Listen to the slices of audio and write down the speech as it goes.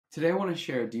Today I want to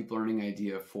share a deep learning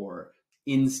idea for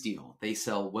Insteel. They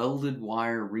sell welded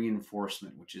wire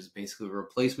reinforcement, which is basically a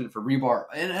replacement for rebar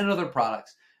and other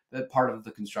products that part of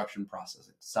the construction process,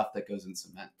 like stuff that goes in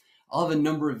cement. I'll have a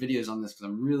number of videos on this because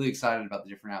I'm really excited about the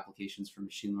different applications for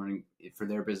machine learning for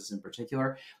their business in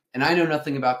particular. And I know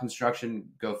nothing about construction,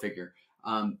 go figure.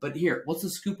 But here, what's the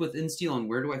scoop with Insteel and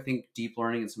where do I think deep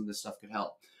learning and some of this stuff could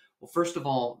help? Well, first of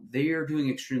all, they are doing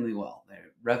extremely well. They have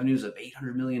revenues of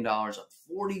 $800 million, up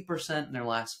 40% in their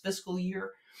last fiscal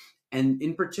year. And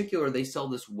in particular, they sell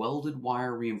this welded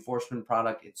wire reinforcement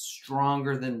product. It's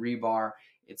stronger than rebar,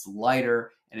 it's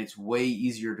lighter, and it's way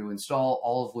easier to install,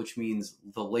 all of which means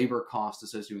the labor cost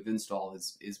associated with install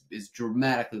is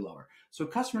dramatically lower. So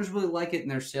customers really like it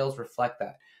and their sales reflect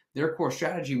that. Their core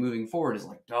strategy moving forward is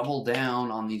like double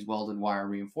down on these welded wire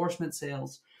reinforcement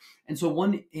sales. And so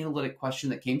one analytic question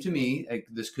that came to me,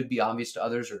 this could be obvious to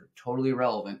others or totally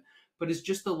irrelevant, but is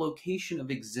just the location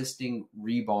of existing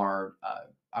rebar,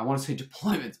 I want to say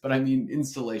deployments, but I mean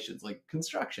installations like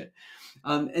construction.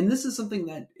 And this is something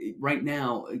that right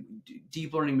now,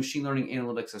 deep learning, machine learning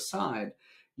analytics aside,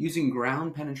 using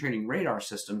ground penetrating radar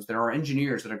systems, there are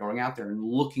engineers that are going out there and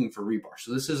looking for rebar.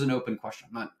 So this is an open question.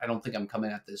 I don't think I'm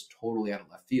coming at this totally out of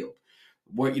left field.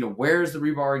 Where does the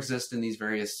rebar exist in these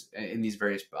various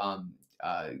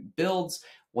builds?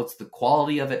 What's the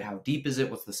quality of it? How deep is it?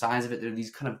 What's the size of it? There are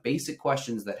these kind of basic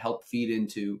questions that help feed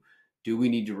into, do we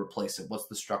need to replace it? What's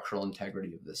the structural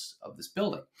integrity of this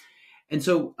building? And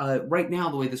so right now,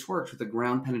 the way this works with a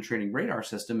ground penetrating radar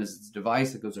system is it's a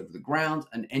device that goes over the ground,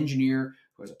 an engineer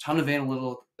who has a ton of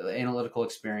analytical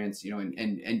experience,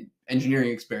 and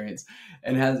engineering experience,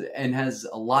 and has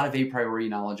a lot of a priori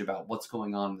knowledge about what's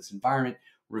going on in this environment,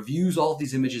 reviews all of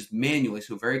these images manually,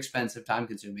 so very expensive, time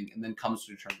consuming, and then comes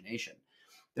to determination.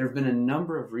 There have been a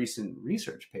number of recent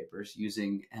research papers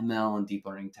using ML and deep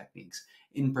learning techniques,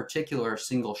 in particular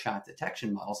single shot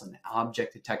detection models, an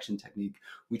object detection technique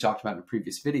we talked about in a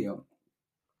previous video,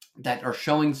 that are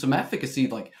showing some efficacy.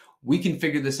 Like, we can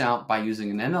figure this out by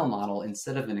using an ML model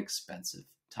instead of an expensive,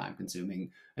 time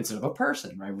consuming, instead of a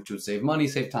person, right? Which would save money,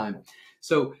 save time.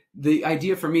 So the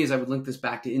idea for me is I would link this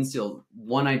back to Insteel.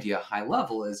 One idea, high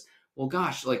level, is, well,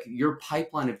 gosh, like your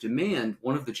pipeline of demand,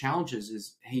 one of the challenges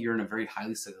is, hey, you're in a very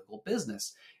highly cyclical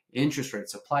business. Interest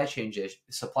rates, supply chain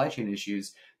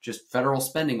issues, just federal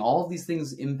spending, all of these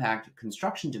things impact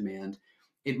construction demand.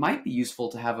 It might be useful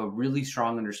to have a really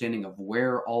strong understanding of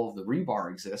where all of the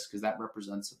rebar exists, because that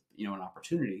represents, an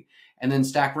opportunity, and then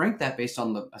stack rank that based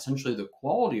on essentially the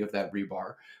quality of that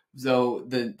rebar. So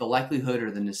the likelihood or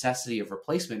the necessity of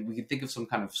replacement, we could think of some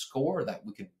kind of score that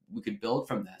we could build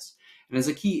from this. And as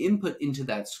a key input into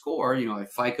that score, a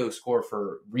FICO score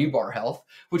for rebar health,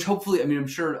 which hopefully, I'm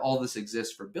sure all this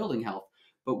exists for building health,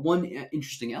 but one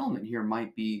interesting element here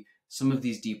might be some of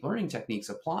these deep learning techniques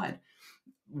applied.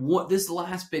 This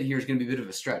last bit here is going to be a bit of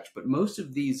a stretch, but most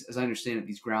of these, as I understand it,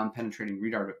 these ground penetrating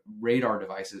radar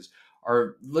devices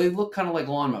they look kind of like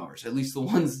lawnmowers, at least the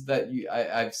ones that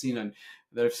I've seen on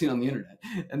the internet,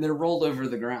 and they're rolled over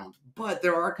the ground. But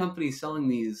there are companies selling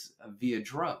these via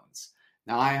drones.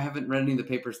 Now, I haven't read any of the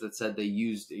papers that said they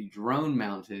used a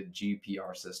drone-mounted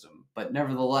GPR system, but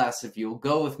nevertheless, if you'll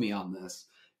go with me on this,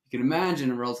 you can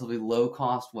imagine a relatively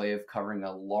low-cost way of covering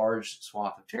a large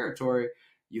swath of territory.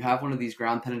 You have one of these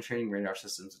ground-penetrating radar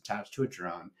systems attached to a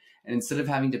drone, and instead of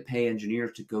having to pay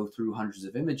engineers to go through hundreds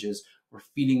of images, we're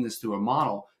feeding this through a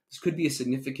model. This could be a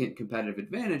significant competitive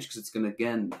advantage because it's going to,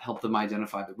 again, help them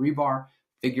identify the rebar,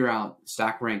 figure out,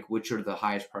 stack rank which are the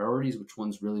highest priorities, which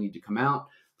ones really need to come out,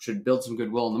 should build some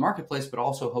goodwill in the marketplace, but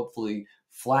also hopefully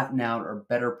flatten out or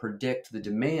better predict the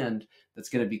demand that's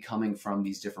going to be coming from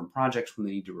these different projects when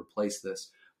they need to replace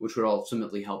this, which would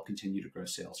ultimately help continue to grow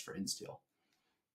sales for Insteel.